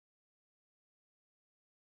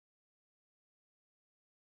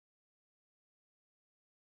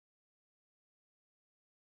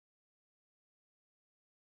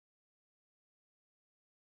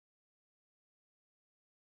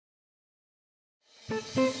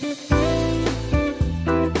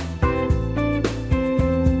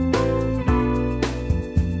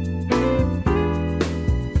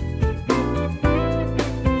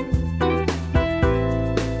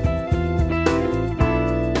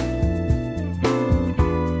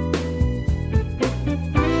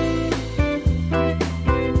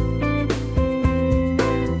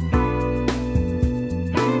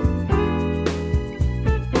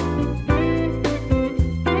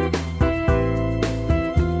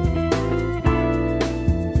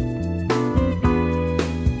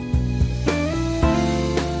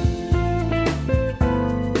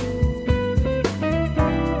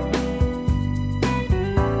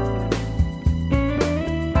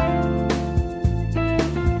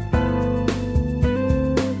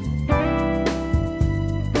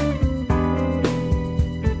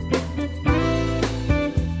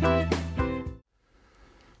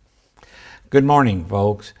Good morning,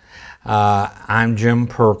 folks. I'm Jim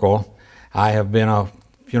Pirkle. I have been a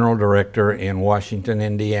funeral director in Washington,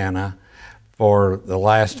 Indiana for the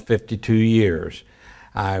last 52 years.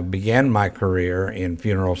 I began my career in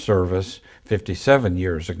funeral service 57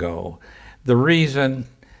 years ago. The reason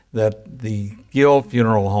that the Gill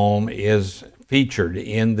Funeral Home is featured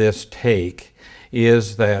in this take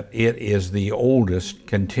is that it is the oldest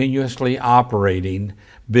continuously operating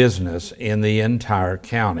business in the entire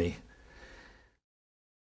county.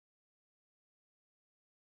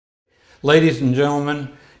 Ladies and gentlemen,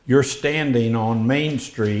 you're standing on Main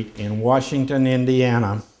Street in Washington,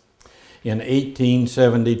 Indiana in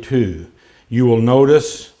 1872. You will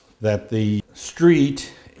notice that the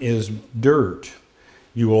street is dirt.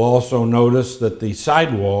 You will also notice that the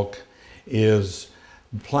sidewalk is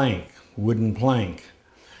plank, wooden plank.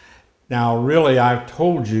 Now really, I've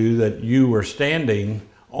told you that you were standing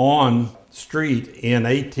on street in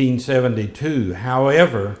 1872.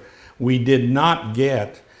 However, we did not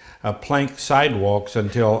get plank sidewalks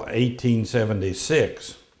until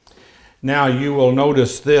 1876. Now you will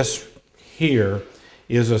notice this here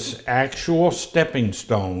is an actual stepping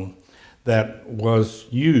stone that was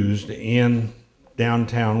used in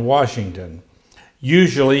downtown Washington.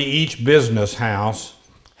 Usually each business house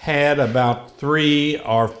had about 3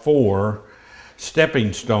 or 4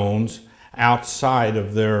 stepping stones outside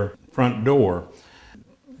of their front door.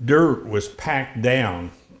 Dirt was packed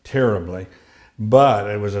down terribly, but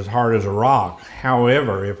it was as hard as a rock.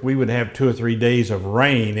 However, if we would have 2 or 3 days of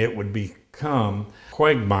rain, it would become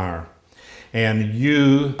quagmire. And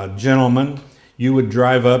you, gentlemen, you would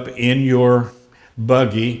drive up in your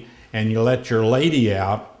buggy and you let your lady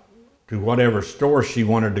out to whatever store she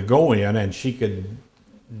wanted to go in, and she could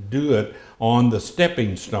do it on the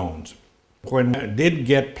stepping stones. When it did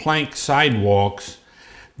get plank sidewalks,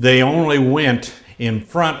 they only went in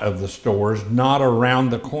front of the stores, not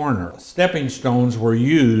around the corner. Stepping stones were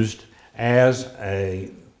used as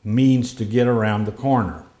a means to get around the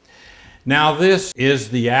corner. Now this is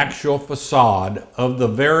the actual facade of the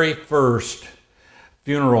very first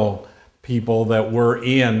funeral people that were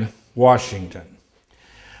in Washington.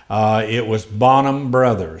 It was Bonham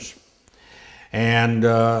Brothers. And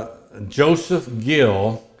Joseph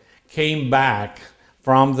Gill came back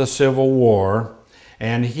from the Civil War,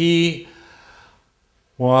 and he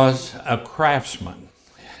was a craftsman.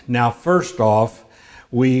 Now first off,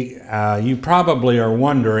 you probably are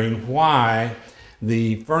wondering why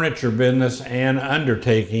the furniture business and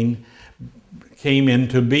undertaking came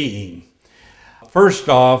into being. First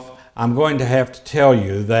off, I'm going to have to tell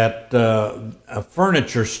you that a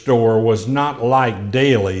furniture store was not like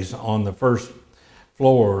Daly's on the first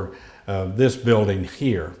floor of this building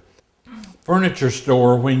here. Furniture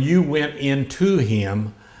store, when you went into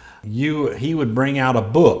him, he would bring out a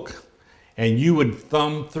book, and you would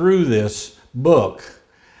thumb through this book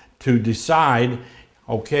to decide,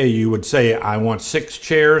 okay, you would say, I want 6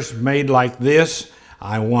 chairs made like this,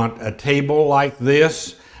 I want a table like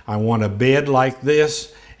this, I want a bed like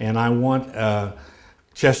this, and I want a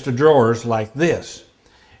chest of drawers like this.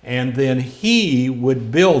 And then he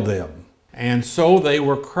would build them. And so they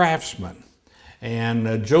were craftsmen.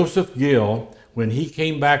 And Joseph Gill, when he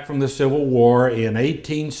came back from the Civil War in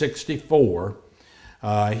 1864,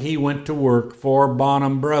 he went to work for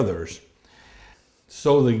Bonham Brothers.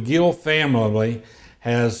 So the Gill family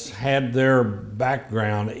has had their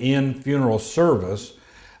background in funeral service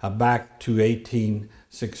back to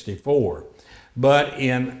 1864. But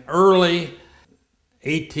in early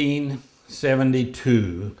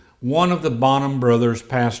 1872, one of the Bonham brothers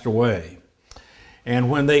passed away.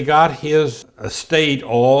 And when they got his estate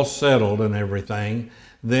all settled and everything,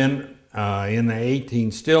 then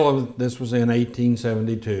this was in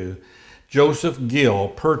 1872, Joseph Gill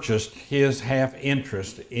purchased his half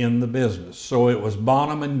interest in the business. So it was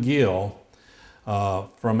Bonham and Gill from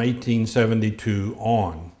 1872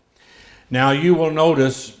 on. Now you will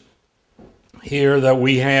notice here that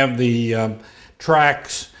we have the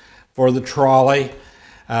tracks for the trolley.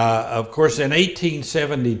 Of course, in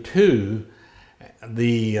 1872,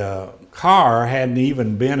 the car hadn't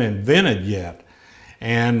even been invented yet.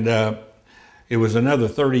 And it was another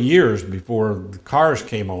 30 years before the cars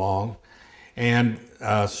came along. And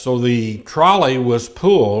so the trolley was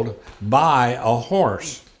pulled by a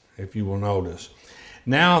horse, if you will notice.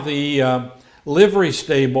 Now the livery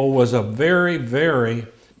stable was a very, very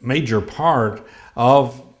major part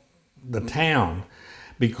of the town,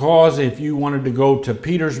 because if you wanted to go to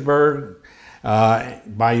Petersburg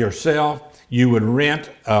by yourself, you would rent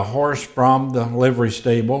a horse from the livery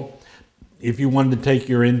stable. If you wanted to take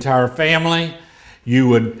your entire family, you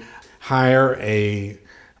would hire a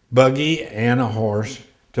buggy and a horse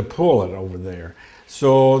to pull it over there.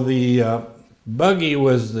 So the buggy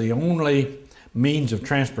was the only means of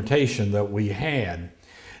transportation that we had.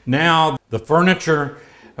 Now the furniture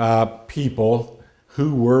people,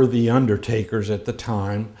 who were the undertakers at the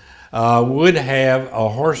time, would have a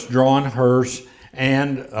horse-drawn hearse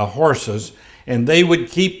and horses, and they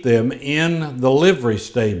would keep them in the livery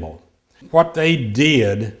stable. What they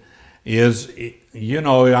did is, you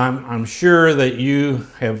know, I'm sure that you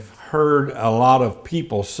have heard a lot of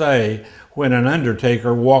people say when an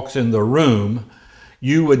undertaker walks in the room,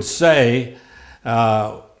 you would say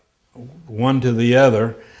one to the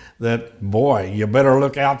other that, boy, you better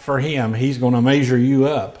look out for him. He's going to measure you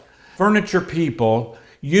up. Furniture people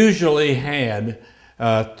usually had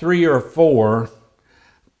 3 or 4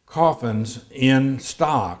 coffins in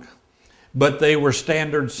stock, but they were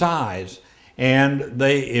standard size. And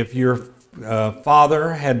if your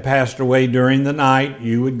father had passed away during the night,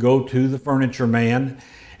 you would go to the furniture man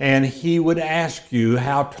and he would ask you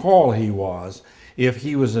how tall he was. If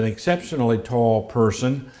he was an exceptionally tall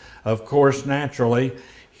person, of course, naturally,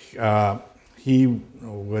 he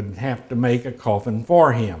would have to make a coffin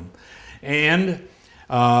for him. And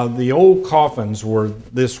the old coffins were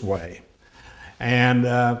this way. And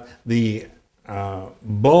the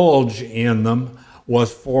bulge in them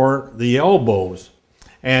was for the elbows.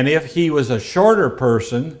 And if he was a shorter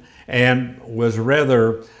person and was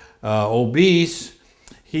rather obese,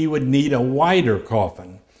 he would need a wider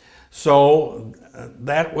coffin. So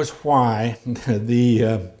that was why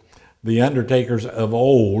the undertakers of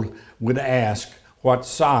old would ask what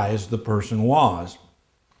size the person was.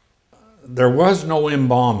 There was no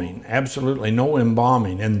embalming, absolutely no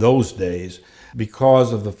embalming in those days,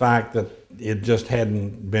 because of the fact that it just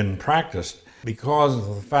hadn't been practiced, because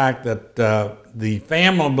of the fact that the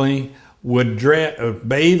family would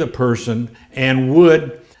bathe the person and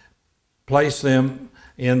would place them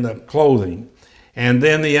in the clothing. And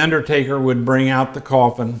then the undertaker would bring out the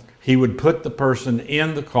coffin. He would put the person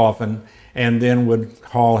in the coffin and then would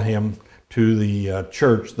haul him to the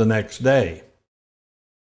church the next day.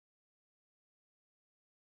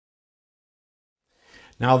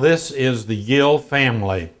 Now this is the Gill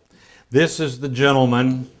family. This is the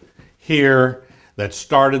gentleman here that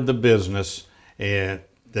started the business,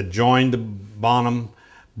 that joined the Bonham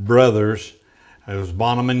brothers. It was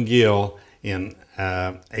Bonham and Gill in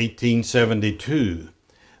 1872.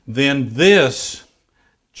 Then this,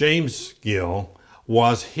 James Gill,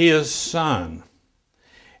 was his son.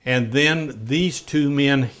 And then these 2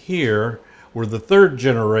 men here were the 3rd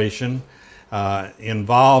generation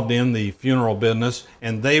involved in the funeral business,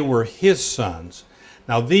 and they were his sons.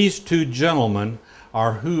 Now these 2 gentlemen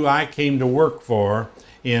are who I came to work for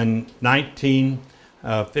in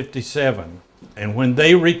 1957. And when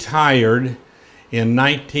they retired in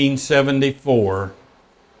 1974,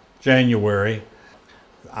 January,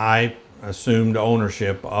 I assumed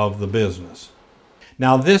ownership of the business.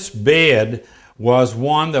 Now this bed was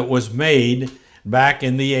one that was made back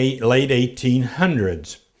in the late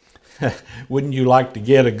 1800s. Wouldn't you like to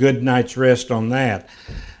get a good night's rest on that?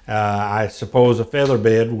 I suppose a feather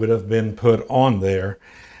bed would have been put on there.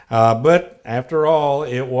 But after all,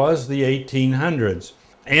 it was the 1800s.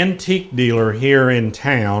 Antique dealer here in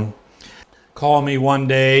town called me one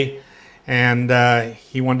day, and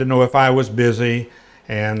he wanted to know if I was busy.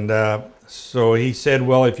 And so he said,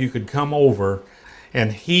 well, if you could come over.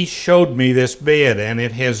 And he showed me this bed, and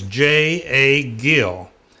it has J.A. Gill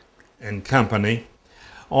and Company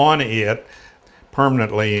on it,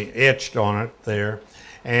 permanently etched on it there.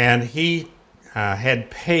 And he had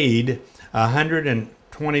paid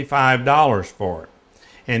 $125 for it.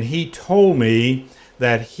 And he told me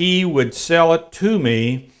that he would sell it to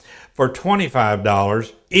me for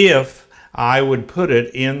 $25 if I would put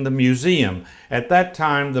it in the museum. At that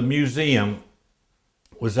time, the museum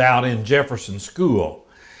was out in Jefferson School.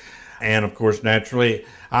 And of course, naturally,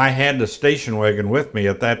 I had the station wagon with me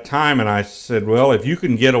at that time, and I said, well, if you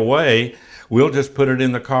can get away, we'll just put it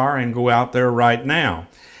in the car and go out there right now.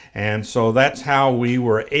 And so that's how we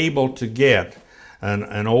were able to get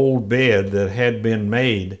an old bed that had been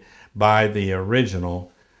made by the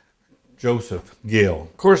original Joseph Gill.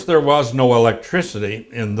 Of course, there was no electricity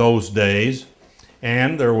in those days,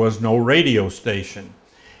 and there was no radio station.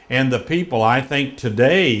 And the people, I think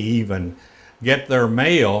today even, get their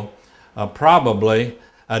mail probably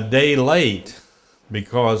a day late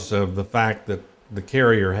because of the fact that the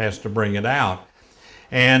carrier has to bring it out.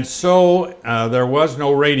 And so there was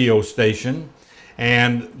no radio station,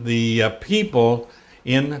 and the people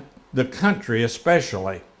in the country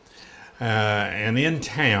especially and in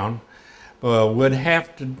town would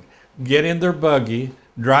have to get in their buggy,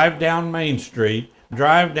 drive down Main Street,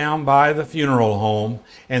 drive down by the funeral home,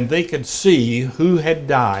 and they could see who had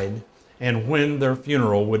died and when their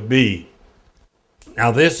funeral would be.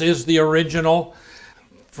 Now this is the original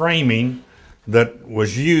framing that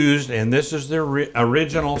was used, and this is the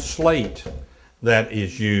original slate that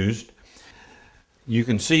is used. You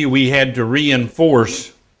can see we had to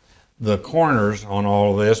reinforce the corners on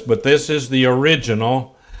all of this, but this is the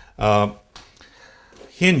original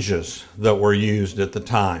hinges that were used at the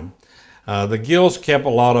time. The Gills kept a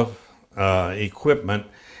lot of equipment,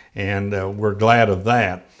 and we're glad of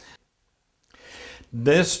that.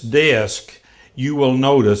 This desk, you will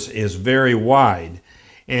notice, is very wide.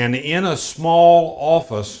 And in a small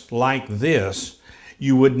office like this,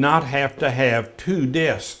 you would not have to have two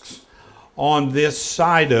desks. On this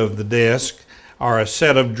side of the desk are a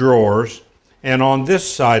set of drawers, and on this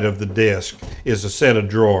side of the desk is a set of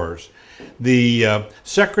drawers. The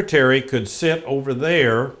secretary could sit over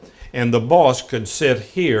there, and the boss could sit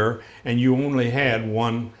here, and you only had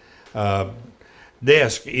one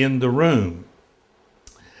desk in the room.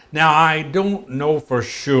 Now, I don't know for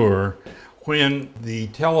sure when the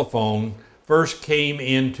telephone first came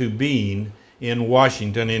into being in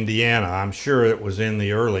Washington, Indiana. I'm sure it was in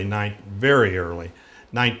the very early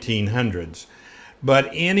 1900s. But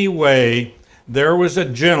anyway, there was a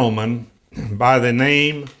gentleman by the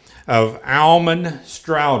name of Almond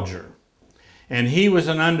Strouger, and he was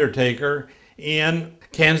an undertaker in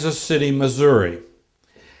Kansas City, Missouri.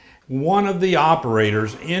 One of the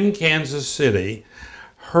operators in Kansas City,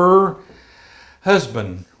 her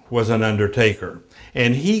husband was an undertaker,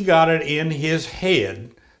 and he got it in his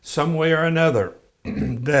head some way or another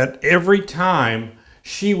that every time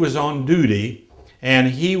she was on duty and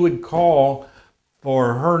he would call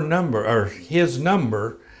for her number or his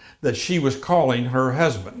number, that she was calling her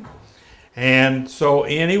husband. And so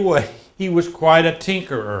anyway, he was quite a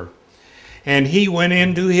tinkerer, and he went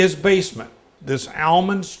into his basement. This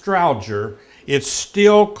Almond Strouger, it's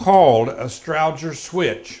still called a Strouger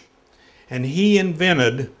switch. And he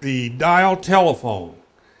invented the dial telephone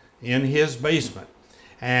in his basement.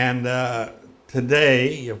 And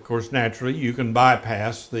today, of course, naturally, you can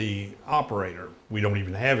bypass the operator. We don't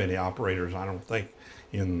even have any operators, I don't think,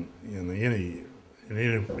 in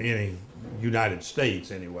any United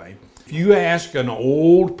States anyway. If you ask an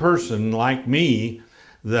old person like me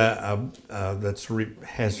that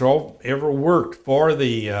has ever worked for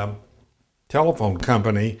the telephone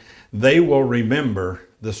company, they will remember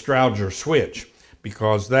the Strouger switch,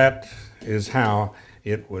 because that is how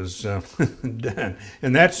it was done.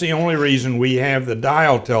 And that's the only reason we have the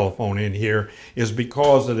dial telephone in here, is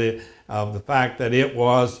because of the fact that it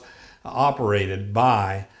was operated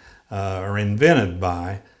by or invented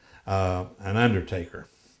by an undertaker.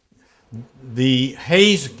 The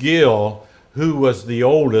Hayes Gill, who was the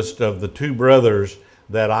oldest of the two brothers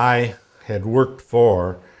that I had worked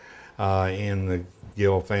for in the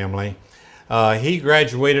Gill family, he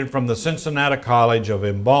graduated from the Cincinnati College of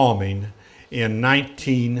Embalming in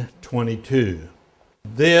 1922.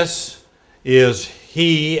 This is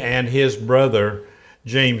he and his brother,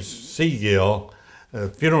 James C. Gill,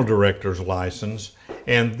 funeral director's license,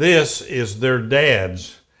 and this is their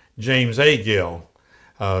dad's, James A. Gill,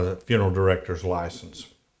 funeral director's license.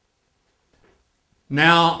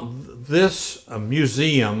 Now, this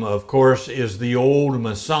museum, of course, is the old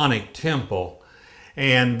Masonic temple.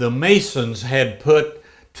 And the Masons had put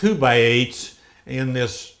 2x8s in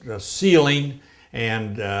this ceiling,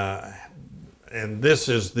 and this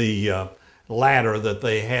is the ladder that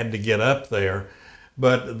they had to get up there.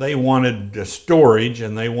 But they wanted storage,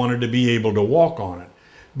 and they wanted to be able to walk on it.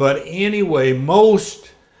 But anyway,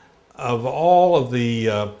 most of all of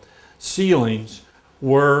the ceilings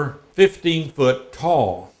were 15 foot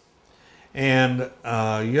tall. And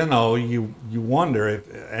you know, you wonder if,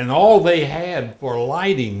 and all they had for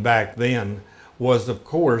lighting back then was, of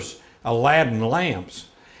course, Aladdin lamps.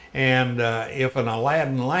 And if an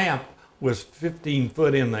Aladdin lamp was 15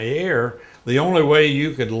 foot in the air, the only way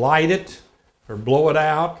you could light it or blow it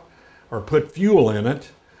out or put fuel in it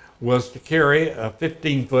was to carry a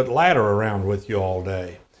 15-foot ladder around with you all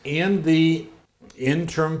day. In the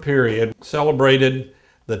interim period, celebrated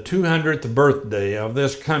the 200th birthday of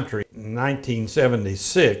this country in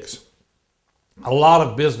 1976, a lot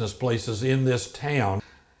of business places in this town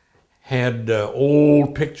had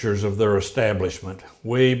old pictures of their establishment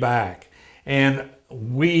way back. And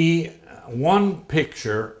one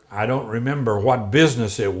picture, I don't remember what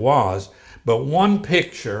business it was, but one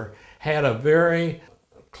picture had a very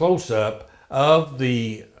close-up of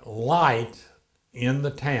the light in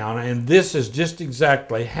the town, and this is just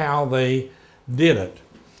exactly how they did it.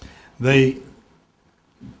 They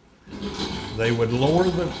would lower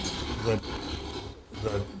the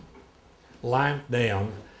lamp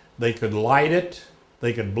down. They could light it,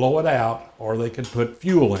 they could blow it out, or they could put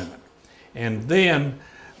fuel in it. And then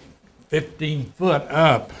 15 foot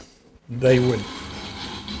up, they would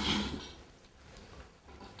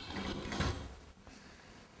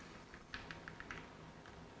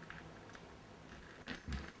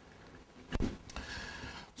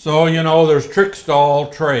so, you know, there's tricks to all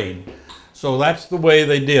trade. So that's the way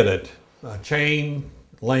they did it. A chain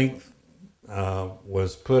length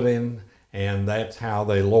was put in, and that's how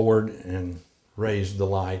they lowered and raised the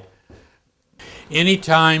light.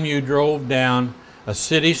 Anytime you drove down a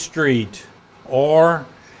city street, or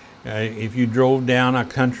if you drove down a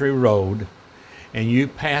country road and you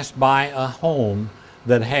passed by a home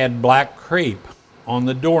that had black crepe on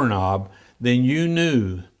the doorknob, then you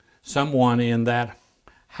knew someone in that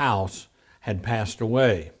house had passed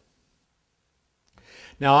away.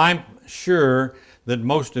 Now, I'm sure that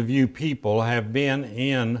most of you people have been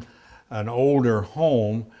in an older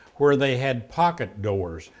home where they had pocket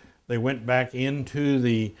doors. They went back into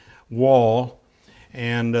the wall,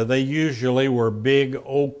 and they usually were big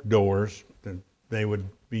oak doors. They would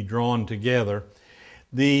be drawn together.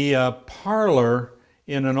 The parlor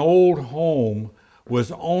in an old home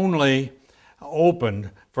was only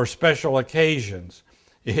opened for special occasions.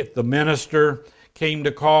 If the minister came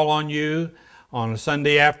to call on you on a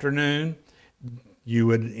Sunday afternoon, you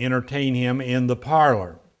would entertain him in the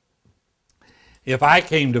parlor. If I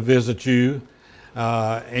came to visit you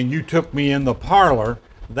and you took me in the parlor,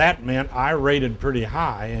 that meant I rated pretty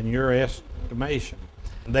high in your estimation.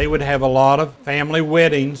 They would have a lot of family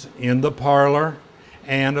weddings in the parlor,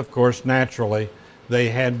 and of course, naturally, they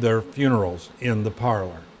had their funerals in the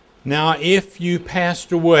parlor. Now, if you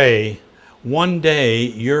passed away one day,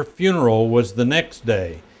 your funeral was the next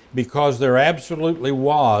day, because there absolutely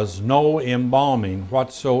was no embalming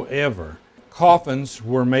whatsoever. Coffins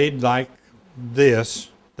were made like this.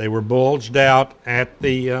 They were bulged out at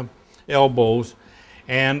the elbows,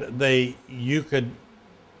 and you could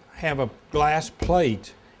have a glass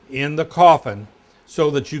plate in the coffin so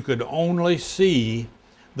that you could only see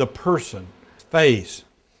the person's face,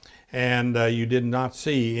 and you did not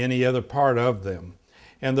see any other part of them.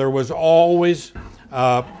 And there was always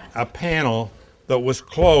a panel that was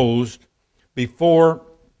closed before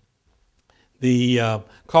the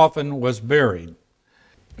coffin was buried.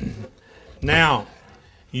 Now,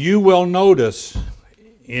 you will notice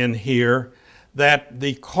in here that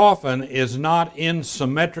the coffin is not in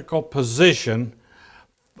symmetrical position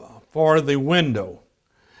for the window.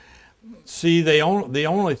 See, the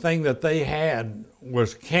only thing that they had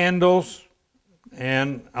was candles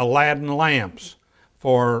and Aladdin lamps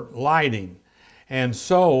for lighting. And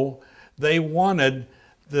so they wanted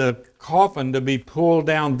the coffin to be pulled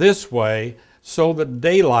down this way so that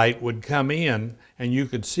daylight would come in and you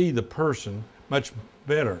could see the person much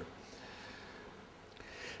better.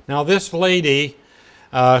 Now, this lady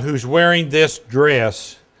who's wearing this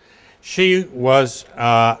dress, she was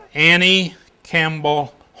Annie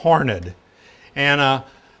Campbell Horned, and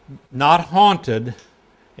not haunted,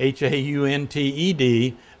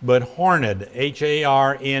 H-A-U-N-T-E-D, but Horned,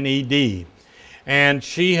 H-A-R-N-E-D. And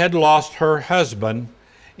she had lost her husband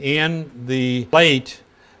in the late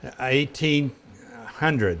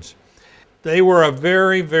 1800s. They were a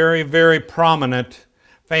very, very, very prominent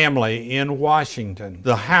family in Washington.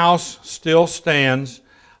 The house still stands,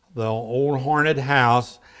 the old Horned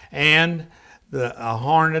house, and the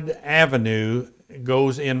Horned Avenue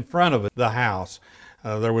goes in front of the house.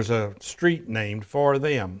 There was a street named for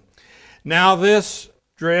them. Now, this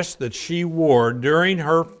dress that she wore during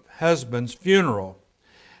her husband's funeral,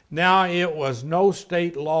 now it was no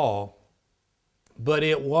state law, but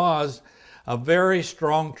it was a very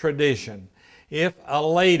strong tradition. If a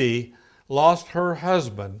lady lost her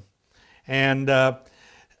husband, and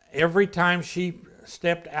every time she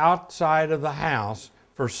stepped outside of the house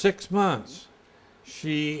for 6 months,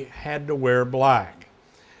 she had to wear black.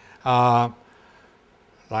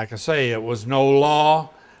 Like I say, it was no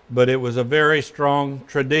law, but it was a very strong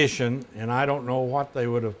tradition, and I don't know what they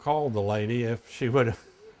would have called the lady if she would have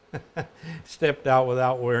stepped out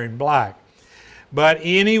without wearing black. But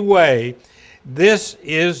anyway, this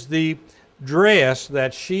is the dress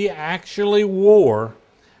that she actually wore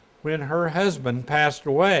when her husband passed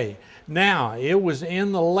away. Now, it was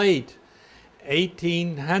in the late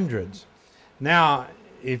 1800s. Now,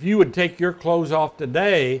 if you would take your clothes off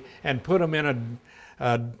today and put them in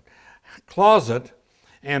a closet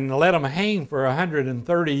and let them hang for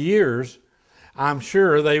 130 years, I'm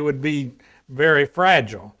sure they would be very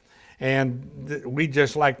fragile. And we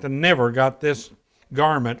just like to never got this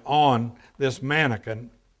garment on this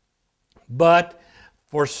mannequin. But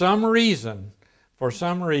for some reason,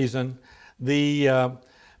 the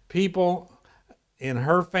people in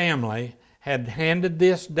her family had handed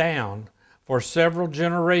this down for several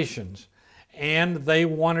generations, and they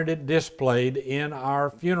wanted it displayed in our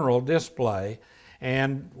funeral display,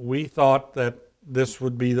 and we thought that this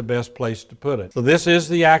would be the best place to put it. So this is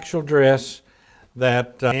the actual dress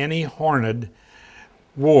that Annie Horned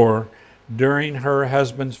wore during her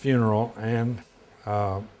husband's funeral, and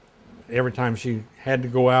every time she had to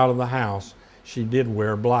go out of the house, she did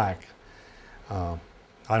wear black.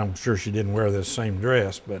 I'm sure she didn't wear this same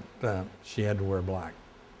dress, but she had to wear black.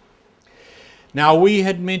 Now, we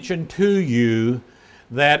had mentioned to you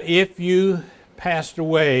that if you passed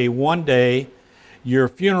away one day, your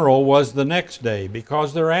funeral was the next day,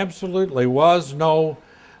 because there absolutely was no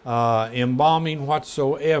embalming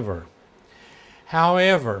whatsoever.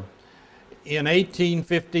 However, in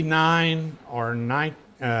 1859 or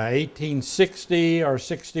 1860 or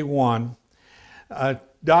 61, a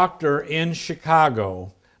doctor in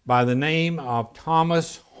Chicago by the name of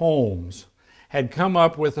Thomas Holmes had come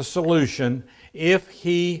up with a solution. If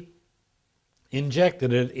he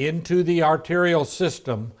injected it into the arterial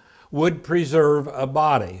system, would preserve a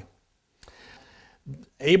body.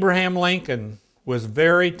 Abraham Lincoln was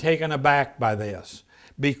very taken aback by this,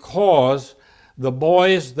 because the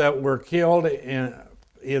boys that were killed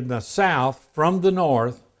in the South from the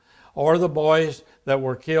North, or the boys that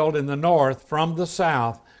were killed in the North from the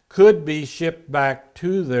South, could be shipped back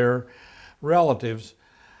to their relatives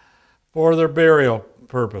for their burial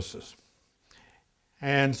purposes.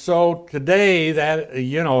 And so today,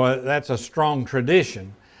 that's a strong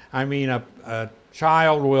tradition. I mean, a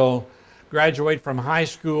child will graduate from high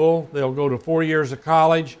school, they'll go to 4 years of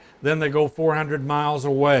college, then they go 400 miles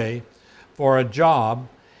away for a job,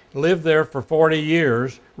 live there for 40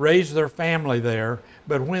 years, raise their family there,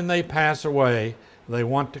 but when they pass away, they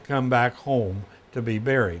want to come back home to be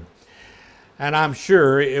buried. And I'm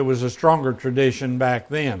sure it was a stronger tradition back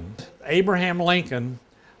then. Abraham Lincoln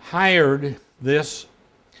hired this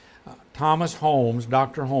Thomas Holmes,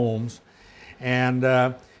 Dr. Holmes, and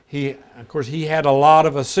of course, he had a lot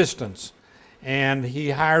of assistants, and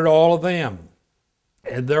he hired all of them.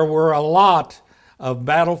 And there were a lot of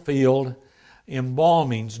battlefield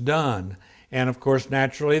embalmings done, and of course,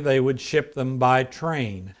 naturally, they would ship them by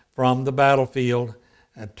train from the battlefield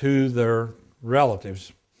to their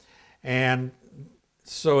relatives. And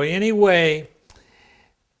so anyway,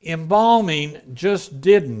 embalming just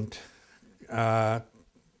didn't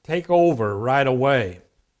take over right away.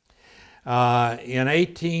 In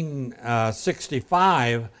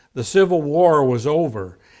 1865, the Civil War was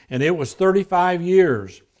over, and it was 35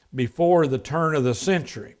 years before the turn of the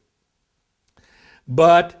century.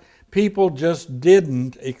 But people just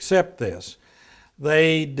didn't accept this.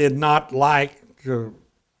 They did not like to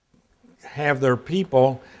have their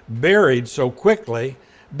people buried so quickly,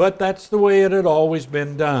 but that's the way it had always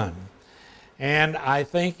been done. And I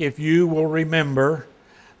think if you will remember,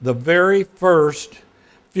 the very first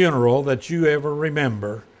funeral that you ever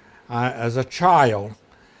remember as a child,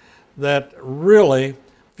 that really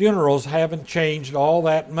funerals haven't changed all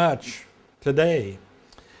that much today.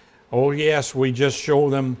 Oh yes, we just show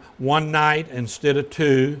them one night instead of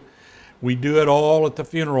two. We do it all at the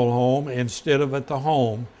funeral home instead of at the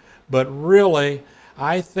home. But really,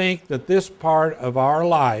 I think that this part of our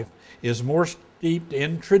life is more steeped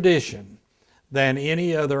in tradition than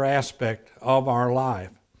any other aspect of our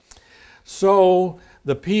life. So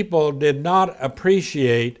the people did not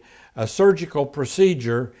appreciate a surgical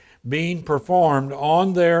procedure being performed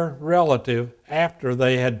on their relative after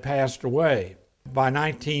they had passed away. By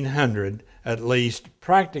 1900, at least,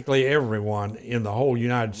 practically everyone in the whole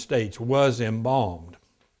United States was embalmed.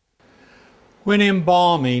 When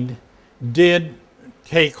embalming did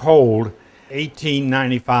take hold,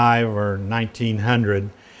 1895 or 1900,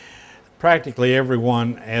 practically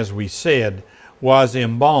everyone, as we said, was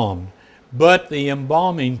embalmed. But the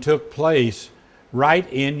embalming took place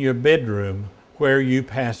right in your bedroom where you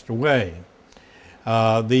passed away.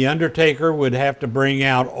 The undertaker would have to bring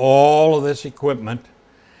out all of this equipment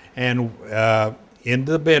and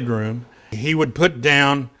into the bedroom. He would put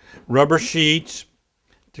down rubber sheets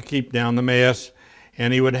to keep down the mess,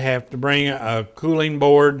 and he would have to bring a cooling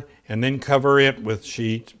board and then cover it with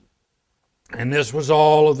sheets. And this was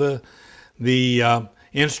all of the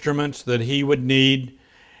instruments that he would need.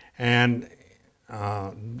 And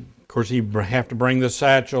of course, he'd have to bring the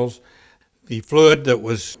satchels. The fluid that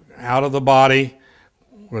was out of the body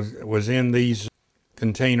was in these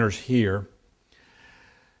containers here.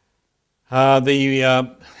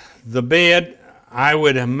 The bed, I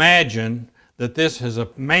would imagine that this is a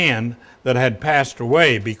man that had passed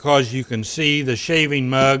away, because you can see the shaving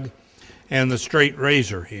mug and the straight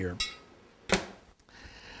razor here.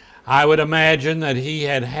 I would imagine that he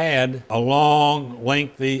had had a long,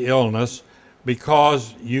 lengthy illness,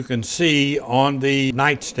 because you can see on the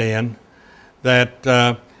nightstand that,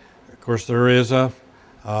 of course, there is an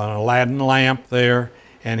Aladdin lamp there,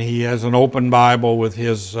 and he has an open Bible with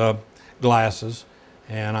his glasses,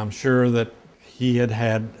 and I'm sure that he had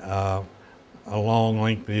had a long,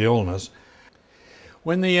 lengthy illness.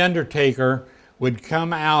 When the undertaker would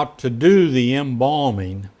come out to do the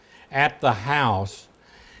embalming at the house,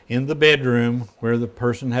 in the bedroom where the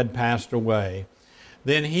person had passed away,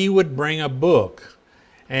 then he would bring a book,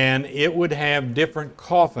 and it would have different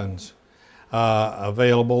coffins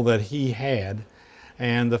available that he had,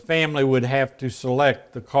 and the family would have to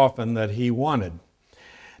select the coffin that he wanted.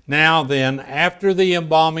 Now then, after the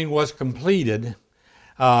embalming was completed,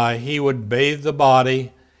 he would bathe the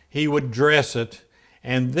body, he would dress it,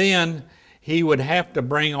 and then he would have to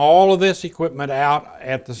bring all of this equipment out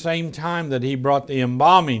at the same time that he brought the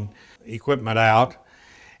embalming equipment out.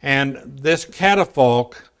 And this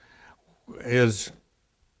catafalque is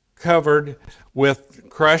covered with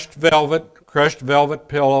crushed velvet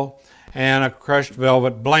pillow, and a crushed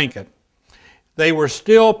velvet blanket. They were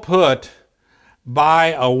still put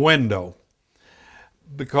by a window,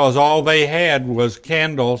 because all they had was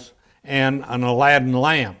candles and an Aladdin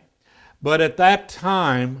lamp. But at that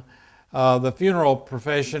time, the funeral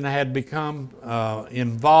profession had become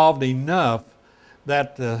involved enough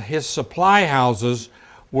that his supply houses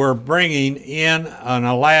were bringing in an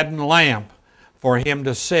Aladdin lamp for him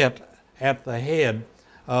to sit at the head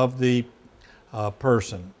of the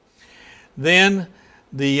person. Then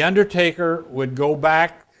the undertaker would go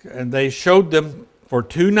back, and they showed them for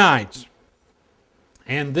 2 nights.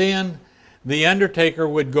 And then the undertaker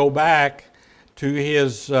would go back to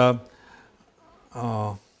his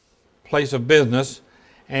place of business,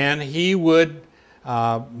 and he would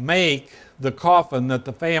make the coffin that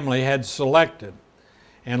the family had selected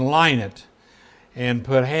and line it and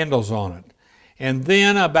put handles on it. And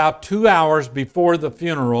then about 2 hours before the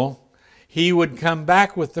funeral, he would come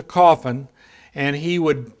back with the coffin, and he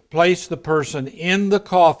would place the person in the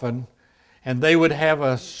coffin, and they would have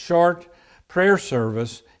a short prayer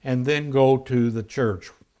service and then go to the church,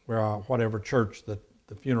 whatever church that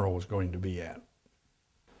the funeral was going to be at.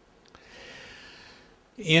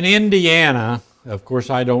 In Indiana, of course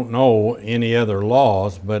I don't know any other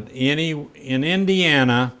laws, but in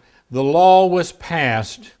Indiana, the law was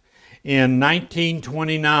passed in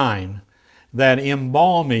 1929 that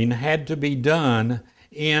embalming had to be done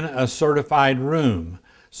in a certified room.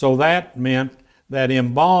 So that meant that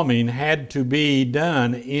embalming had to be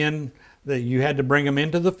done that you had to bring them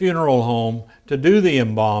into the funeral home to do the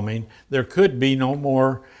embalming. There could be no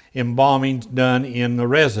more embalming done in the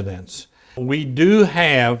residence. We do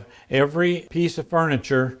have every piece of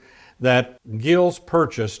furniture that Gill's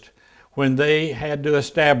purchased when they had to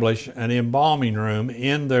establish an embalming room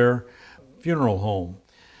in their funeral home.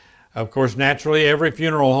 Of course, naturally, every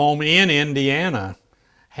funeral home in Indiana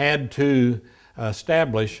had to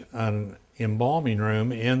establish an embalming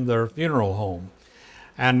room in their funeral home.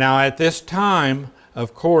 And now at this time,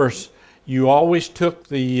 of course, you always took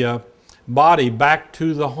the body back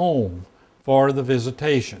to the home for the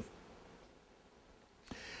visitation.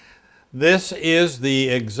 This is the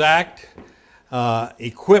exact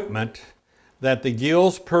equipment that the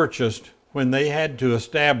Gills purchased when they had to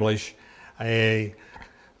establish an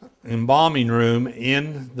embalming room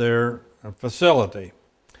in their facility.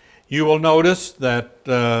 You will notice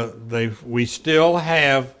that we still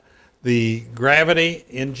have the gravity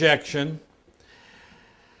injection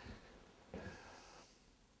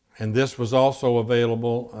And this was also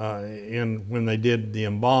available when they did the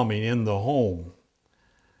embalming in the home.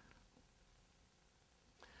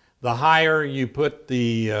 The higher you put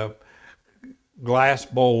the glass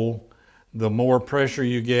bowl, the more pressure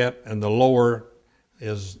you get, and the lower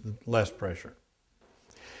is less pressure.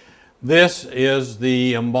 This is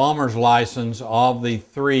the embalmer's license of the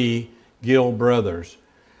 3 Gill brothers.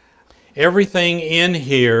 Everything in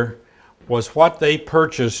here was what they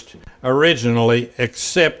purchased originally,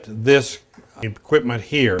 except this equipment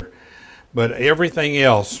here, but everything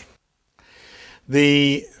else.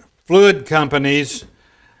 The fluid companies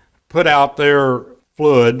put out their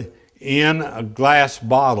fluid in glass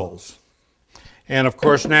bottles. And of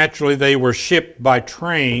course, naturally, they were shipped by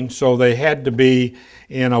train, so they had to be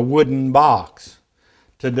in a wooden box.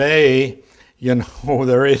 Today, you know,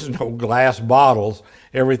 there is no glass bottles.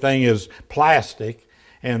 Everything is plastic,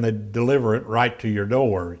 and they deliver it right to your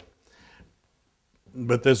door.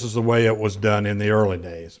 But this is the way it was done in the early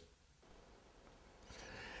days.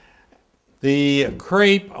 The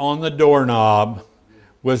crape on the doorknob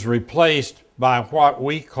was replaced by what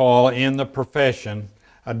we call in the profession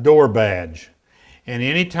a door badge. And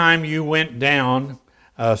anytime you went down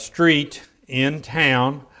a street in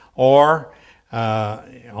town or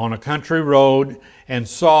on a country road and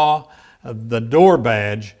saw the door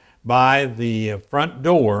badge by the front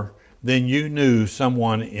door, then you knew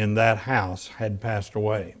someone in that house had passed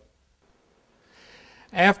away.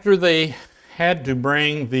 After they had to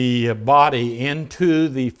bring the body into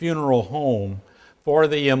the funeral home for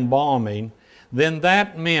the embalming, then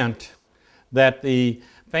that meant that the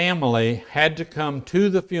family had to come to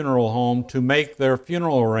the funeral home to make their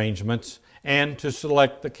funeral arrangements and to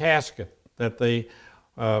select the casket that they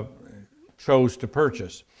chose to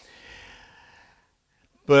purchase.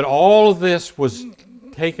 But all of this was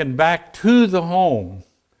taken back to the home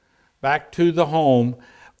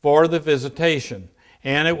for the visitation.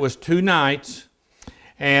 And it was 2 nights,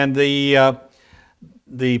 and the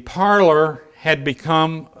parlor had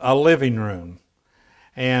become a living room.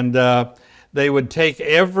 And they would take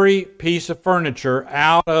every piece of furniture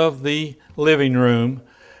out of the living room,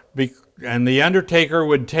 and the undertaker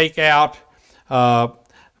would take out 4,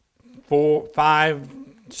 5,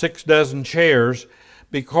 6 dozen chairs,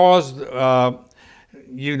 because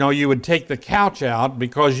you know, you would take the couch out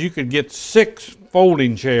because you could get 6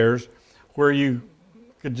 folding chairs where you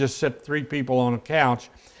could just sit 3 people on a couch.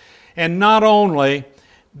 And not only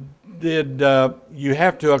did you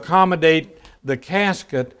have to accommodate the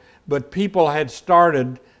casket, but people had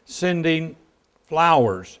started sending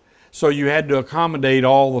flowers. So you had to accommodate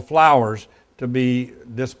all the flowers to be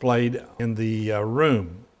displayed in the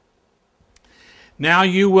room. Now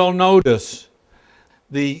you will notice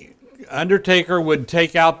the undertaker would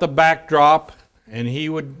take out the backdrop, and he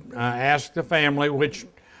would ask the family which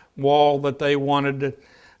wall that they wanted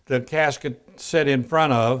the casket set in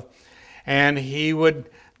front of, and he would,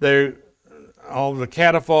 all the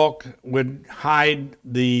catafalque would hide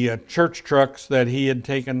the church trucks that he had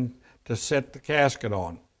taken to set the casket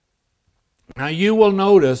on. Now you will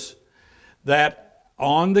notice that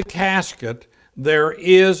on the casket there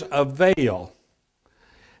is a veil.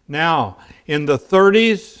 Now, in the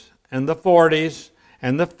 30s and the 40s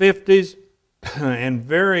and the 50s and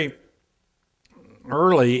very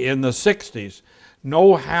early in the 60s,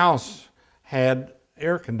 no house had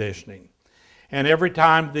air conditioning. And every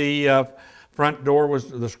time the front door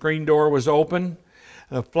the screen door was open,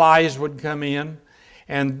 the flies would come in.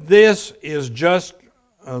 And this is just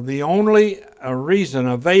the only reason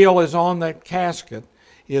a veil is on that casket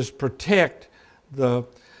is protect the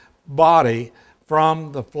body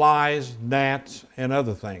from the flies, gnats, and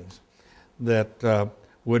other things that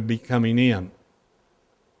would be coming in.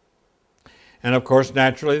 And of course,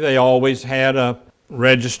 naturally, they always had a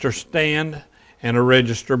register stand and a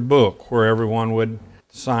register book where everyone would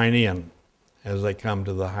sign in as they come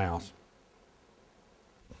to the house.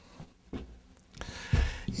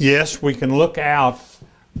 Yes, we can look out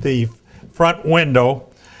the front window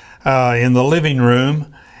in the living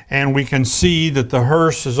room, and we can see that the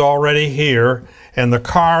hearse is already here, and the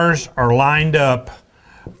cars are lined up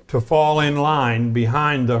to fall in line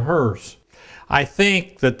behind the hearse. I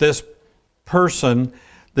think that this person,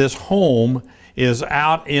 this home, is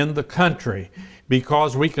out in the country,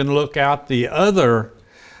 because we can look out the other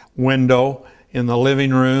window in the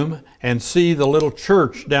living room and see the little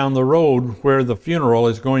church down the road where the funeral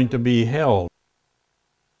is going to be held.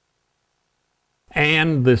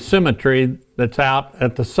 And the cemetery that's out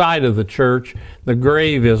at the side of the church, the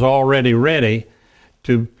grave is already ready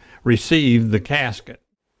to receive the casket.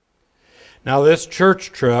 Now, this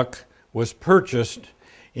church truck was purchased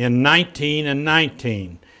in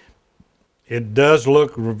 1919 It does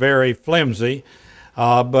look very flimsy,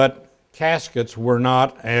 but caskets were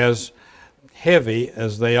not as heavy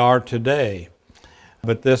as they are today.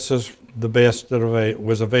 But this is the best that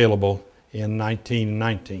was available in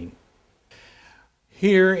 1919.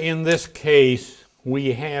 Here in this case,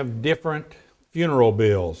 we have different funeral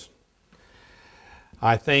bills.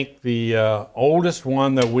 I think the oldest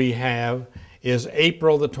one that we have is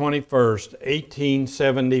April the 21st,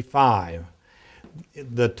 1875.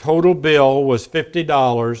 The total bill was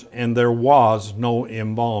 $50 and there was no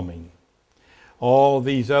embalming. All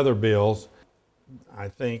these other bills, I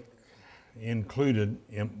think, included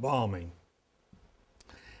embalming.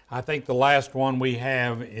 I think the last one we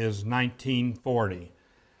have is 1940.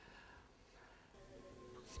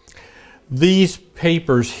 These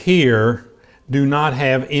papers here do not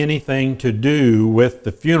have anything to do with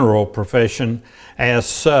the funeral profession as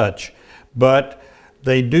such, but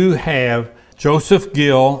they do have Joseph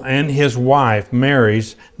Gill and his wife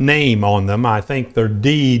Mary's name on them. I think they're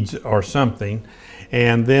deeds or something.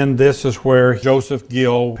 And then this is where Joseph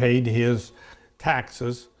Gill paid his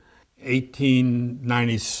taxes,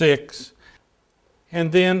 1896.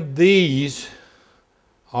 And then these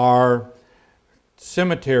are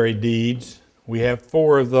cemetery deeds. We have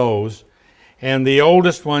 4 of those. And the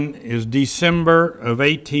oldest one is December of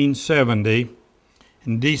 1870,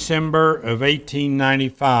 and December of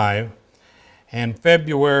 1895, and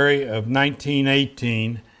February of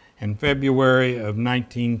 1918, and February of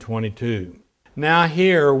 1922. Now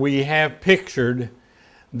here we have pictured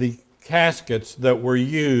the caskets that were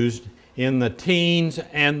used in the teens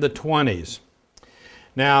and the 20s.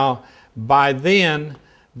 Now by then,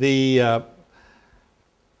 in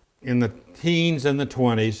the teens and the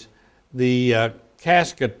 20s, the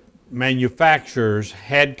casket manufacturers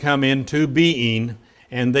had come into being,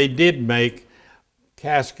 and they did make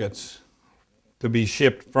caskets to be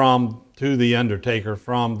shipped to the undertaker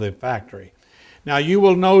from the factory. Now you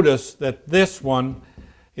will notice that this one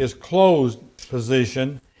is closed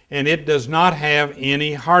position and it does not have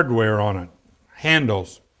any hardware on it,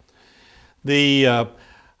 handles. The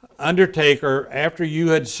undertaker, after you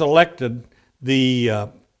had selected the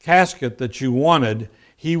casket that you wanted,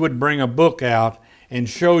 he would bring a book out and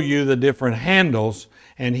show you the different handles,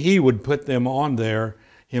 and he would put them on there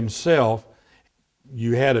himself.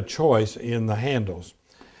 You had a choice in the handles.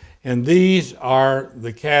 And these are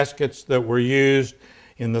the caskets that were used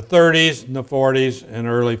in the 30s, and the 40s, and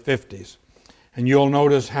early 50s. And you'll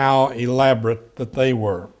notice how elaborate that they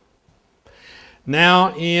were.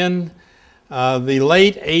 Now in the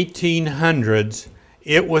late 1800s,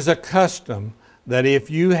 it was a custom that if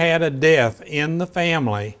you had a death in the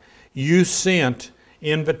family, you sent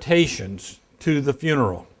invitations to the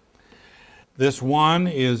funeral. This one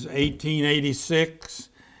is 1886,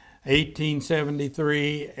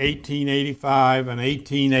 1873, 1885, and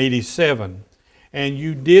 1887. And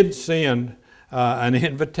you did send an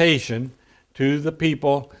invitation to the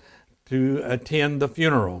people to attend the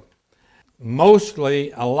funeral.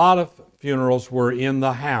 Mostly, a lot of funerals were in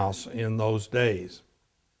the house in those days.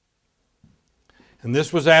 And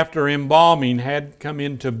this was after embalming had come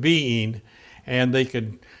into being, and they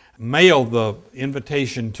could mail the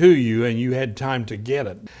invitation to you and you had time to get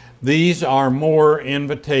it. These are more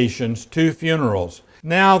invitations to funerals.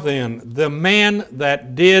 Now then, the man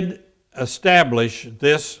that did establish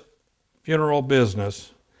this funeral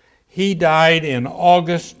business, he died in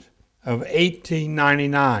August of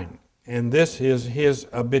 1899, and this is his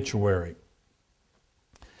obituary.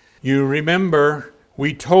 You remember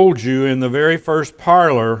we told you in the very first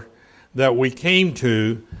parlor that we came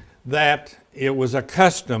to that it was a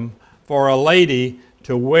custom for a lady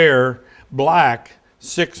to wear black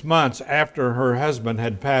 6 months after her husband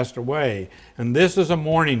had passed away. And this is a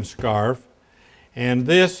mourning scarf, and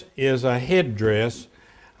this is a headdress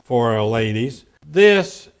for ladies.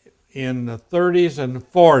 This, in the 30s and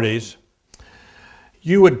 40s,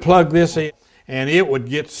 you would plug this in and it would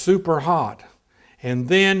get super hot. And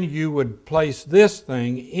then you would place this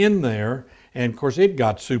thing in there, and of course it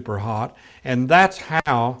got super hot, and that's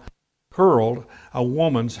how curled a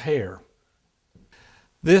woman's hair.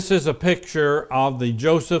 This is a picture of the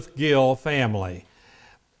Joseph Gill family.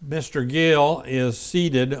 Mr. Gill is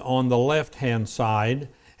seated on the left-hand side,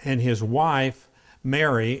 and his wife,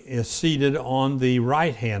 Mary, is seated on the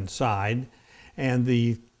right-hand side, and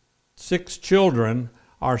the 6 children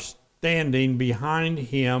are standing behind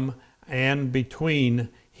him and between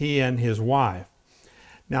he and his wife.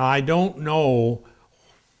 Now, I don't know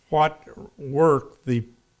what work the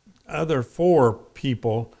other 4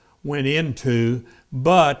 people went into,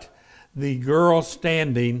 but the girl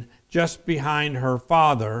standing just behind her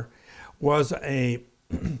father was a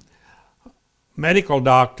medical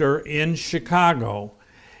doctor in Chicago,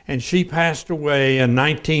 and she passed away in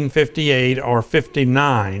 1958 or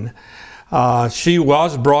 59. She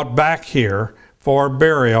was brought back here for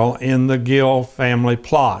burial in the Gill family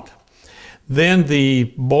plot. Then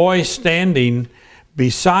the boy standing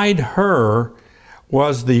beside her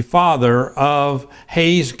was the father of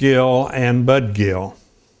Hayes Gill and Bud Gill.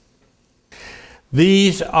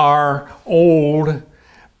 These are old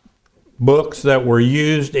books that were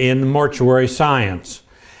used in mortuary science.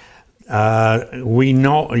 You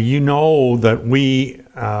know that we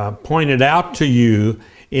pointed out to you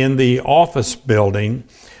in the office building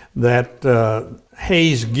that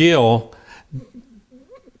Hayes Gill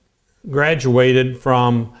graduated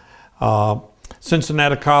from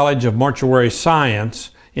Cincinnati College of Mortuary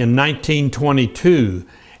Science in 1922,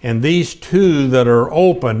 and these two that are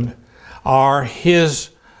opened are his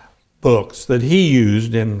books that he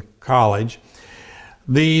used in college.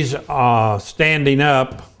 These standing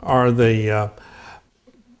up are the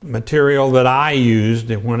material that I used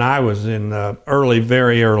when I was in the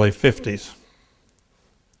very early 50s.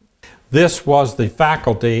 This was the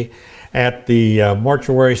faculty at the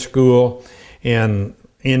mortuary school in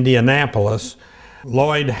Indianapolis.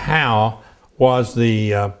 Lloyd Howe was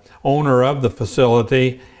the owner of the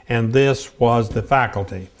facility, and this was the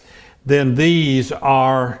faculty. Then these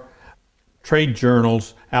are trade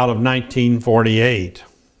journals out of 1948.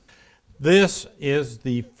 This is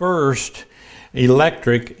the first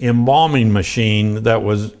electric embalming machine that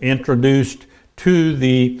was introduced to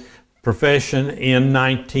the profession in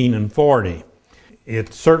 1940.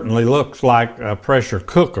 It certainly looks like a pressure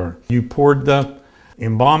cooker. You poured the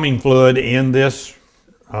embalming fluid in this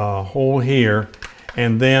hole here,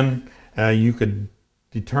 and then you could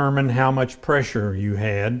determine how much pressure you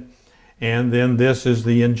had, and then this is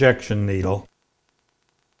the injection needle.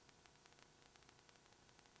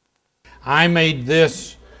 I made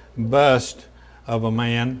this bust of a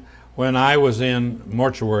man when I was in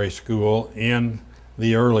mortuary school in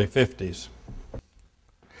the early 50s.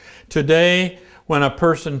 Today, when a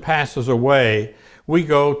person passes away, we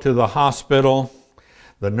go to the hospital,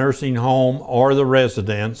 the nursing home, or the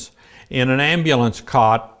residence in an ambulance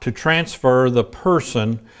cot to transfer the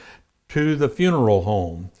person to the funeral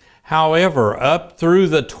home. However, up through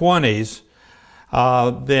the 20s,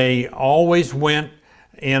 they always went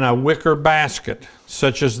in a wicker basket,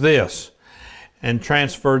 such as this, and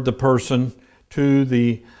transferred the person to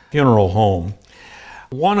the funeral home.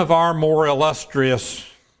 One of our more illustrious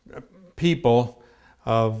people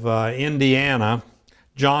of Indiana,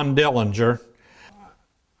 John Dillinger,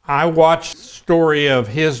 I watched the story of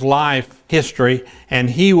his life history, and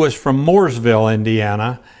he was from Mooresville,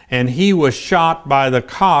 Indiana, and he was shot by the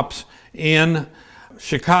cops in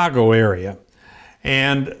Chicago area.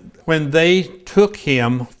 And when they took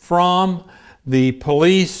him from the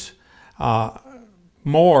police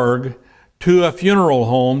morgue to a funeral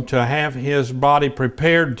home to have his body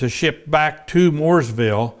prepared to ship back to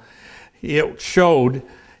Mooresville, it showed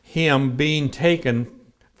him being taken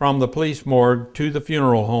from the police morgue to the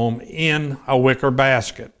funeral home in a wicker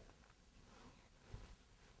basket.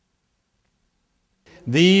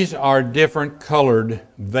 These are different colored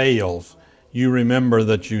veils. You remember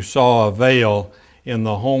that you saw a veil in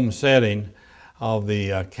the home setting of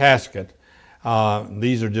the casket.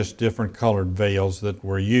 These are just different colored veils that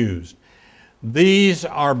were used. These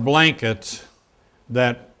are blankets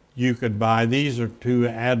that you could buy. These are two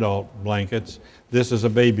adult blankets. This is a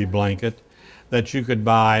baby blanket that you could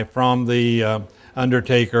buy from the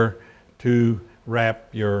undertaker to wrap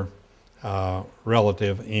your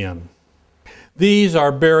relative in. These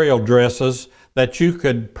are burial dresses that you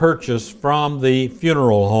could purchase from the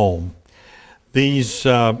funeral home. These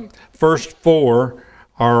first four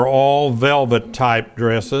are all velvet type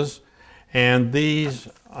dresses, and these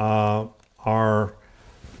are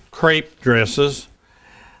crepe dresses.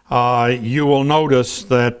 You will notice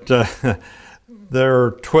that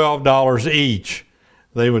they're $12 each.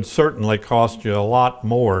 They would certainly cost you a lot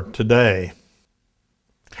more today.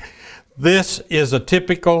 This is a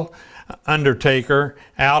typical undertaker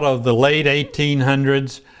out of the late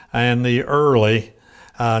 1800s and the early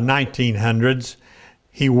 1900s.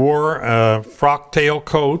 He wore a frock tail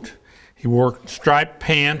coat, he wore striped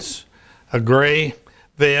pants, a gray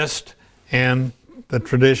vest, and the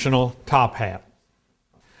traditional top hat.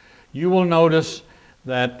 You will notice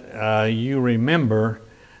that you remember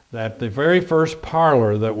that the very first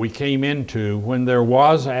parlor that we came into, when there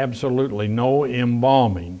was absolutely no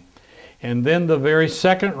embalming, and then the very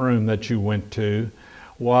second room that you went to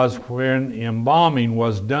was when embalming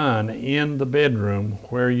was done in the bedroom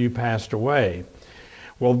where you passed away.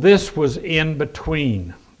 Well, this was in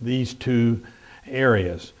between these two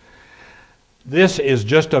areas. This is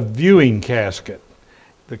just a viewing casket.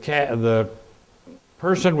 The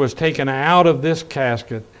person was taken out of this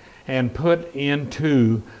casket and put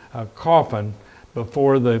into a coffin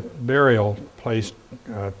before the burial place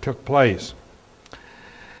took place.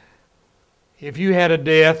 If you had a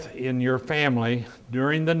death in your family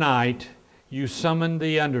during the night, you summoned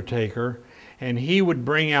the undertaker, and he would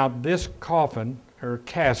bring out this coffin or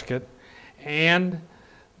casket and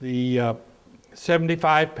the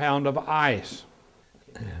 75-pound of ice.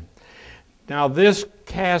 Now this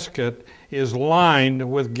casket is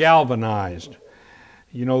lined with galvanized.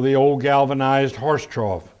 You know, the old galvanized horse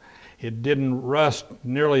trough. It didn't rust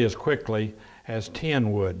nearly as quickly as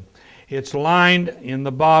tin would. It's lined in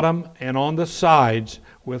the bottom and on the sides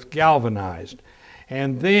with galvanized.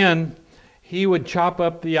 And then he would chop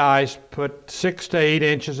up the ice, put 6 to 8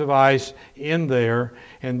 inches of ice in there,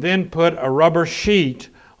 and then put a rubber sheet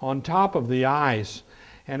on top of the ice.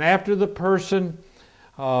 And after the person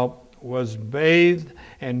was bathed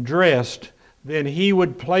and dressed, then he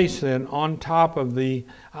would place it on top of the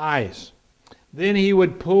ice. Then he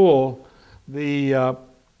would pull the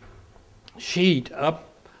sheet up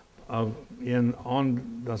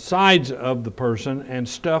on the sides of the person and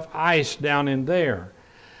stuff ice down in there.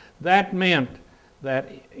 That meant that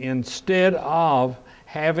instead of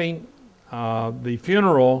having the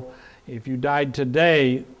funeral, if you died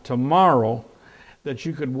today, tomorrow, that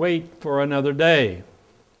you could wait for another day,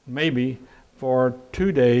 maybe for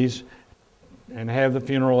 2 days, and have the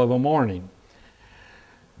funeral of a morning.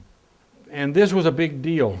 And this was a big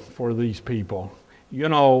deal for these people. You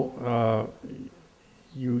know,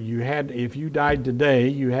 you had, if you died today,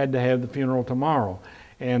 you had to have the funeral tomorrow.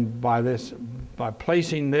 And by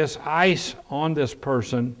placing this ice on this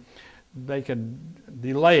person, they could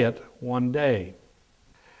delay it 1 day.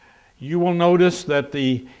 You will notice that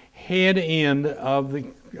the head end of the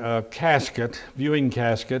casket, viewing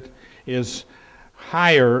casket, is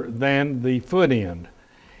higher than the foot end.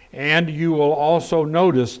 And you will also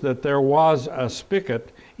notice that there was a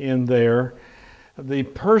spigot in there. The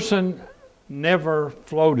person never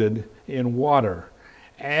floated in water.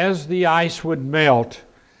 As the ice would melt,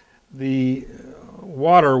 the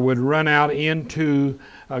water would run out into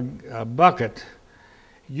a bucket.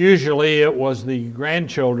 Usually it was the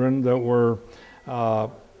grandchildren that were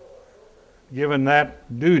given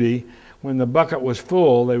that duty. When the bucket was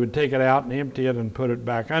full, they would take it out and empty it and put it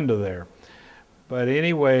back under there. But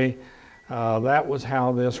anyway, that was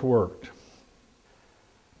how this worked.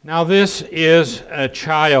 Now this is a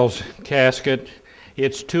child's casket.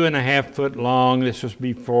 It's 2.5 foot long. This was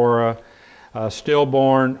before a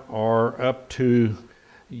stillborn or up to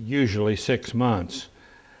usually 6 months.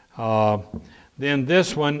 Then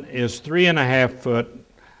this one is 3.5 foot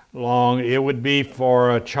long. It would be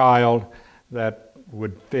for a child that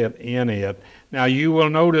would fit in it. Now you will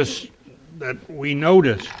notice that we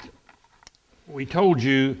told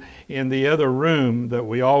you in the other room that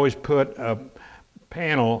we always put a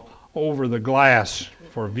panel over the glass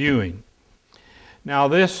for viewing. Now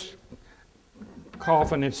this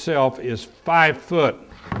coffin itself is 5 foot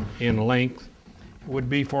in length. It would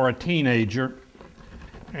be for a teenager.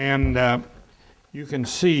 And you can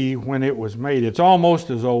see when it was made. It's almost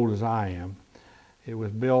as old as I am. It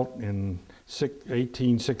was built in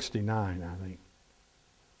 1869, I think.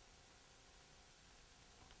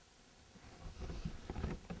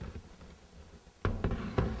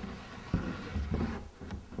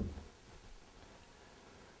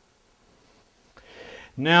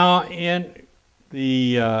 Now, in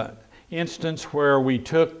the instance where we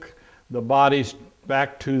took the bodies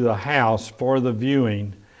back to the house for the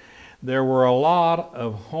viewing, there were a lot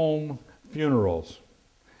of home funerals.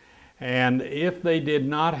 And if they did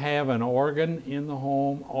not have an organ in the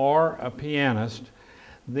home or a pianist,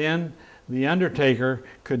 then the undertaker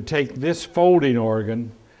could take this folding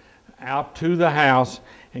organ out to the house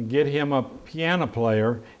and get him a piano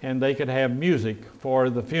player, and they could have music for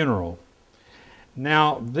the funeral.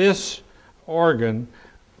 Now this organ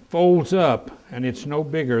folds up, and it's no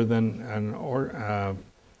bigger than a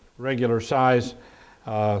regular size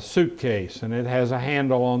suitcase, and it has a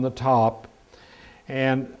handle on the top.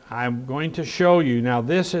 And I'm going to show you, now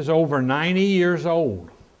this is over 90 years old.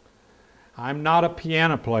 I'm not a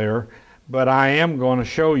piano player, but I am going to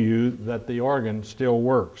show you that the organ still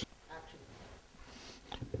works.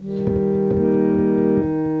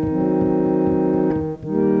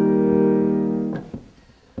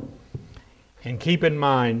 And keep in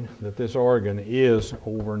mind that this organ is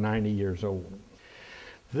over 90 years old.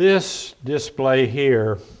 This display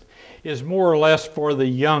here is more or less for the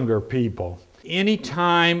younger people.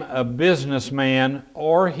 Anytime a businessman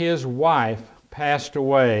or his wife passed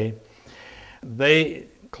away, they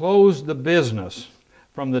closed the business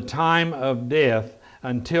from the time of death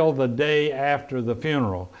until the day after the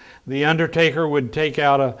funeral. The undertaker would take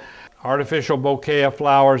out an artificial bouquet of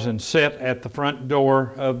flowers and sit at the front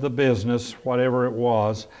door of the business, whatever it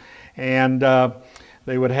was, and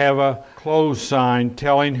they would have a close sign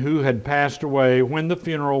telling who had passed away, when the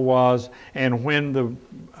funeral was, and when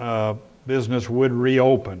the business would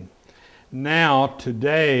reopen. Now,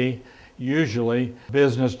 today, usually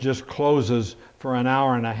business just closes for an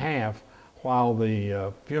hour and a half while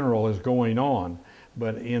the funeral is going on.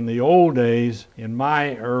 But in the old days, in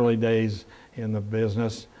my early days in the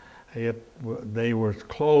business, they were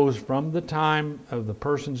closed from the time of the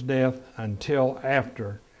person's death until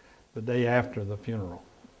after, the day after the funeral.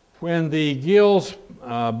 When the Gills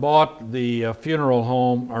bought the funeral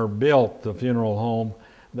home, or built the funeral home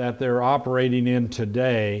that they're operating in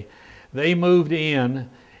today, they moved in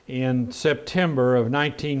September of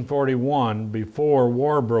 1941, before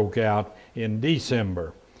war broke out in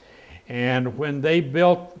December. And when they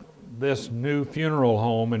built this new funeral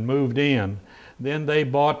home and moved in, then they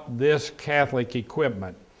bought this Catholic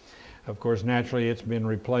equipment. Of course, naturally, it's been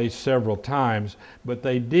replaced several times, but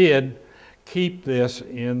they did keep this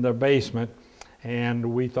in the basement,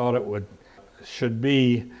 and we thought it should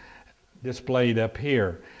be displayed up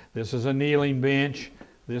here. This is a kneeling bench,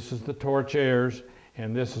 this is the torch airs,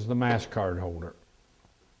 and this is the mass card holder.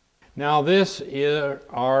 Now, this is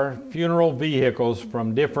our funeral vehicles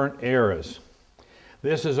from different eras.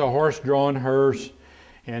 This is a horse-drawn hearse,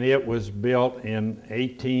 and it was built in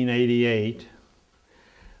 1888.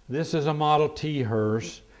 This is a Model T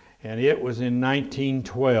hearse, and it was in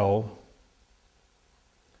 1912.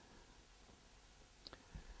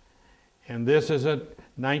 And this is a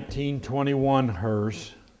 1921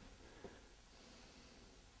 hearse.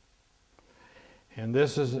 And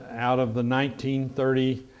this is out of the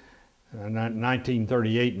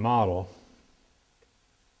 1938 model.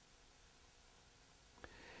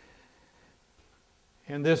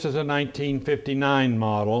 And this is a 1959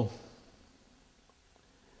 model.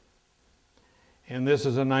 And this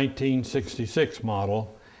is a 1966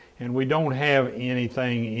 model. And we don't have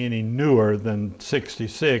anything any newer than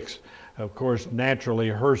 66. Of course, naturally,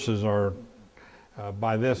 hearses are,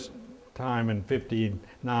 by this time in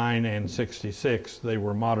 59 and 66, they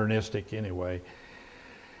were modernistic anyway.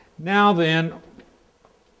 Now then,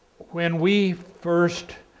 when we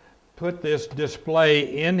first put this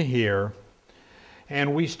display in here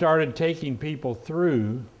and we started taking people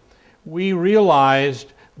through, we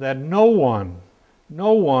realized that no one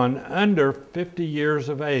under 50 years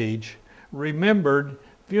of age remembered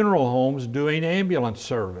funeral homes doing ambulance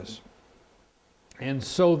service. And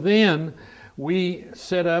so then we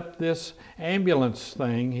set up this ambulance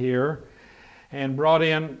thing here and brought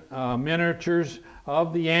in miniatures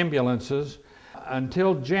of the ambulances.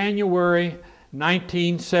 Until January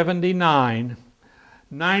 1979,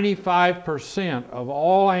 95% of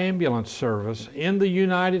all ambulance service in the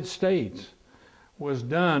United States was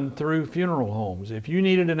done through funeral homes. If you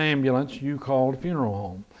needed an ambulance, you called a funeral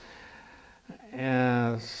home.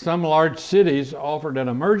 Some large cities offered an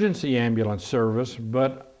emergency ambulance service,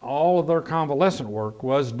 but all of their convalescent work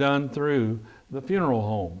was done through the funeral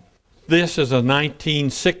home. This is a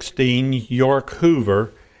 1916 York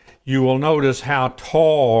Hoover. You will notice how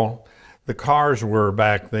tall the cars were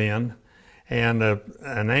back then, and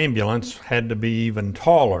an ambulance had to be even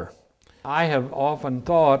taller. I have often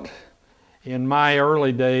thought in my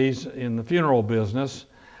early days in the funeral business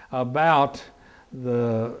about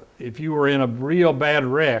if you were in a real bad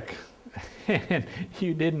wreck and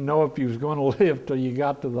you didn't know if you was going to live till you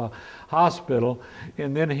got to the hospital,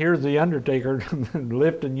 and then here's the undertaker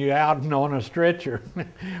lifting you out and on a stretcher,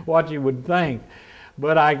 what you would think.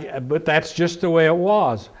 But that's just the way it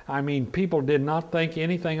was. I mean, people did not think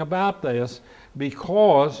anything about this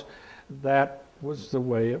because that was the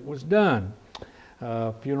way it was done.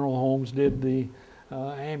 Funeral homes did the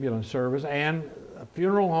ambulance service, and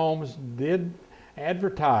funeral homes did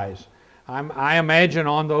advertise. I imagine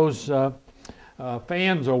on those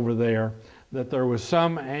fans over there that there was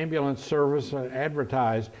some ambulance service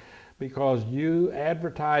advertised, because you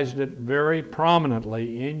advertised it very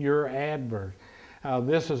prominently in your advert.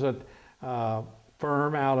 This is a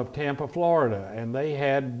firm out of Tampa, Florida, and they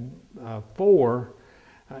had 4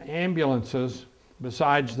 ambulances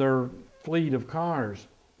besides their fleet of cars.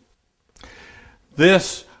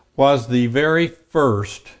 This was the very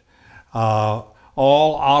first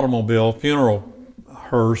all automobile funeral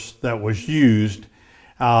hearse that was used.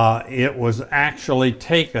 It was actually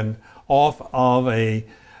taken off of a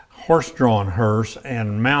horse-drawn hearse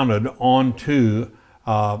and mounted onto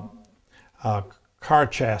car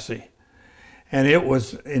chassis. And it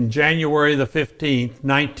was in January the 15th,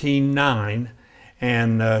 1909,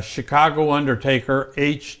 and Chicago undertaker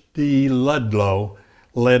H.D. Ludlow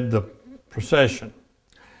led the procession.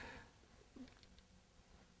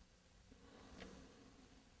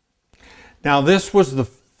 Now this was the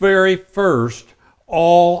very first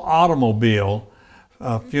all-automobile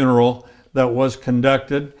funeral that was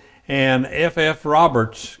conducted, and F.F.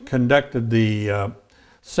 Roberts conducted the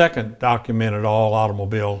second documented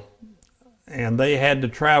all-automobile, and they had to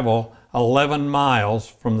travel 11 miles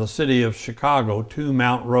from the city of Chicago to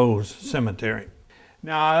Mount Rose Cemetery.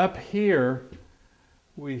 Now up here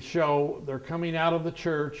we show they're coming out of the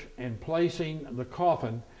church and placing the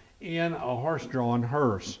coffin in a horse-drawn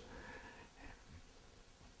hearse.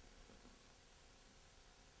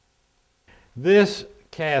 This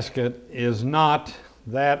casket is not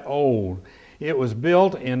that old. It was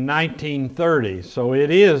built in 1930, so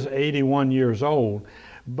it is 81 years old,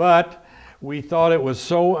 but we thought it was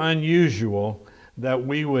so unusual that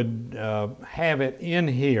we would have it in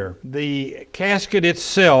here. The casket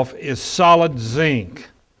itself is solid zinc,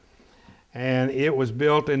 and it was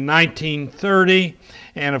built in 1930,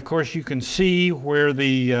 and of course you can see where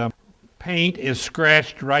the paint is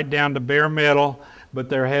scratched right down to bare metal, but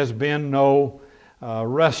there has been no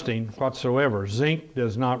rusting whatsoever. Zinc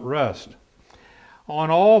does not rust. On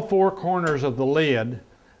all four corners of the lid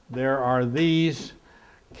there are these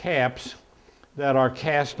caps that are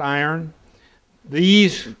cast iron.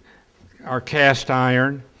 These are cast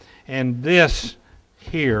iron, and this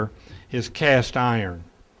here is cast iron.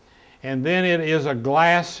 And then it is a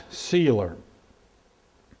glass sealer.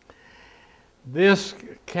 This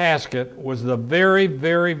casket was the very,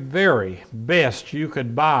 very, very best you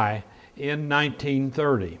could buy in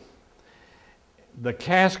 1930. The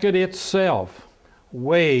casket itself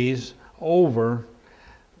weighs over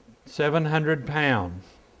 700 pounds.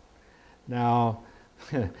 Now,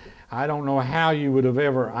 I don't know how you would have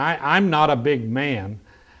ever, I'm not a big man,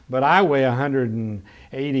 but I weigh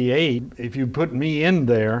 188. If you put me in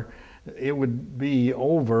there, it would be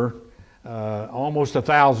over almost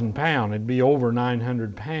 1,000 pounds. It'd be over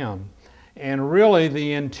 900 pounds. And really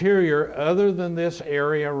the interior, other than this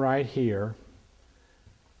area right here,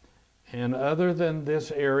 and other than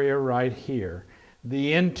this area right here,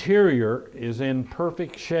 the interior is in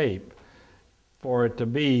perfect shape for it to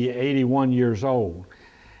be 81 years old.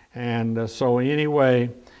 And so anyway,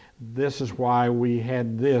 this is why we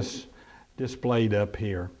had this displayed up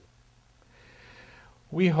here.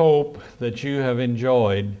 We hope that you have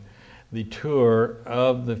enjoyed the tour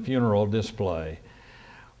of the funeral display.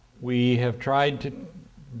 We have tried to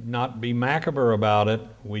not be macabre about it.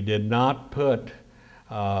 We did not put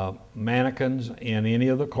mannequins in any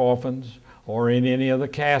of the coffins or in any of the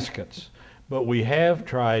caskets, but we have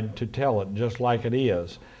tried to tell it just like it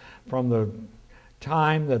is. From the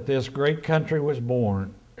time that this great country was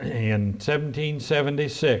born in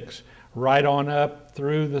 1776, right on up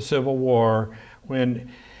through the Civil War,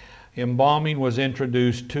 when embalming was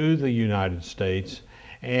introduced to the United States,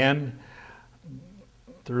 and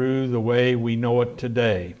through the way we know it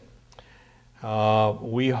today.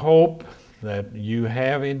 We hope that you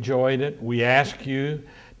have enjoyed it. We ask you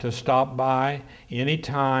to stop by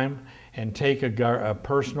anytime and take a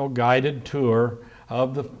personal guided tour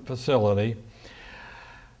of the facility.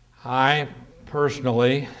 I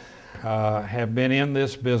personally have been in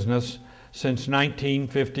this business since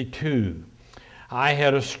 1952. I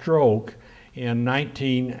had a stroke in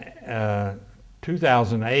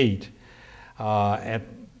 2008, at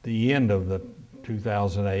the end of the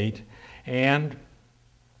 2008, and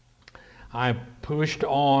I pushed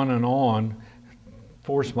on and on,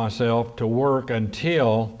 forced myself to work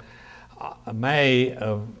until May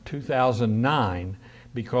of 2009,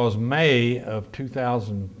 because May of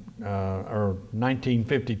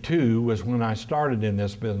 1952 was when I started in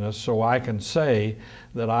this business, so I can say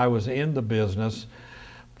that I was in the business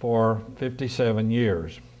for 57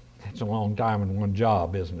 years. It's a long time in one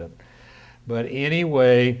job, isn't it? But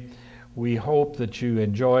anyway, we hope that you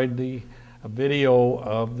enjoyed the video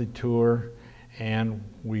of the tour, and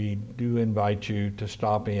we do invite you to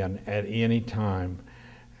stop in at any time.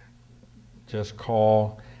 Just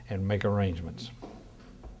call and make arrangements.